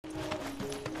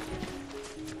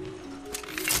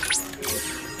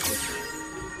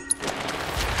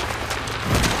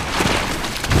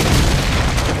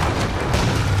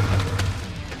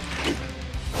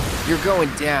We're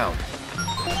going down.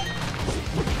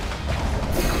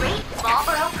 Great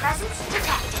Malboro presence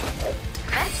detected.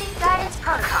 Commencing guidance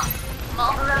protocol.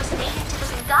 Malboros native to the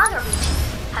Zingara region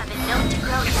have been known to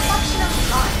grow exceptionally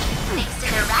large thanks to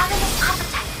their ravenous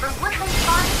appetite for woodland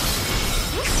farming.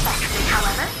 This specimen,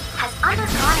 however, has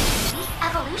undergone a unique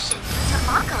evolution due to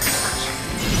Mako exposure.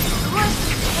 Lures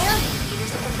can carry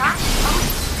eaters of the noxious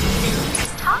odor that uses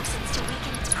toxins to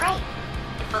weaken its prey.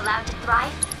 If allowed to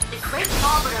thrive, the great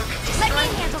Malboro could destroy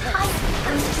the entire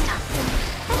ecosystem.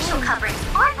 Facial coverings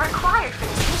aren't required for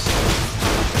this mission.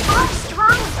 Are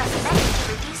strongly recommended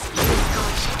to reduce species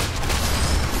collision.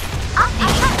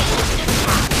 Update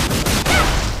intact.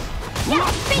 Yeah,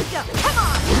 bingo! Come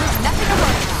on! Nothing to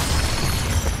worry about.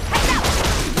 Head out!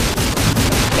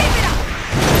 Keep it up!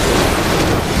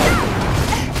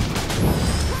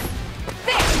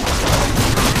 There!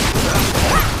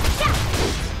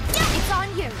 It's on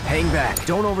you! Hang back.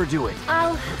 Don't overdo it.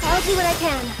 I'll do what I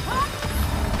can.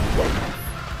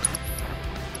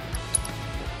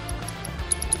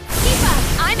 Keep up!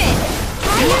 I'm in!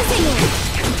 Try using it!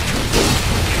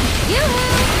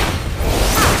 Yoo-hoo!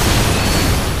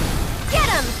 Get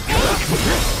him!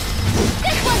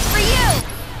 This one's for you!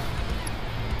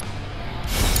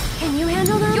 Can you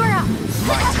handle them? You're up!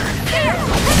 My turn. There!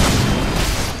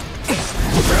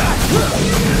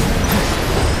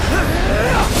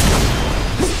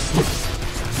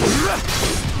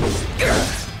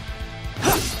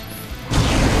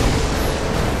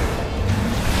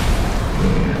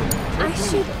 I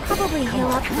should probably heal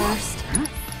up first.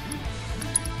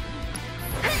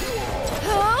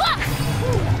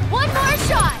 One more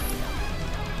shot!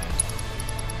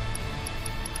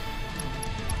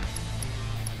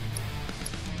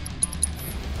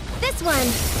 This one.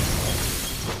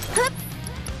 Hup.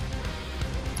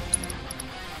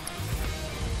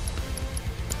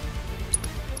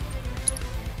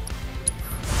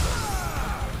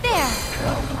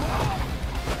 There!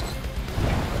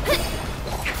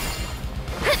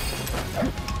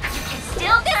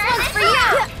 Still This turn one's this for you!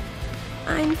 around.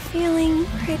 I'm feeling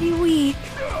pretty weak.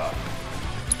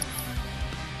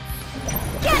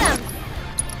 Get him!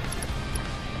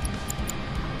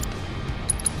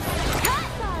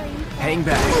 Hang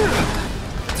back.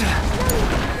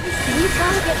 We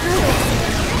gotta get through this.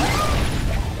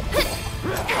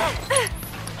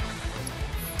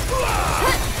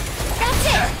 That's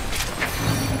it!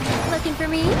 Looking for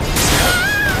me?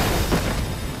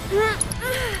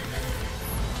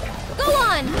 Go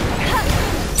on!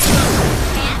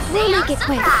 And We'll say make it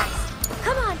quick. unsurprised.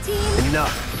 Come on, team.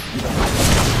 Enough.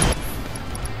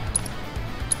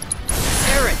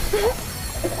 Aaron!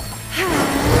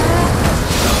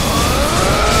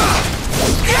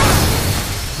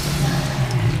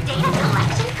 Data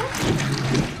collection complete.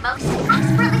 Most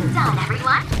expertly done,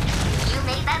 everyone.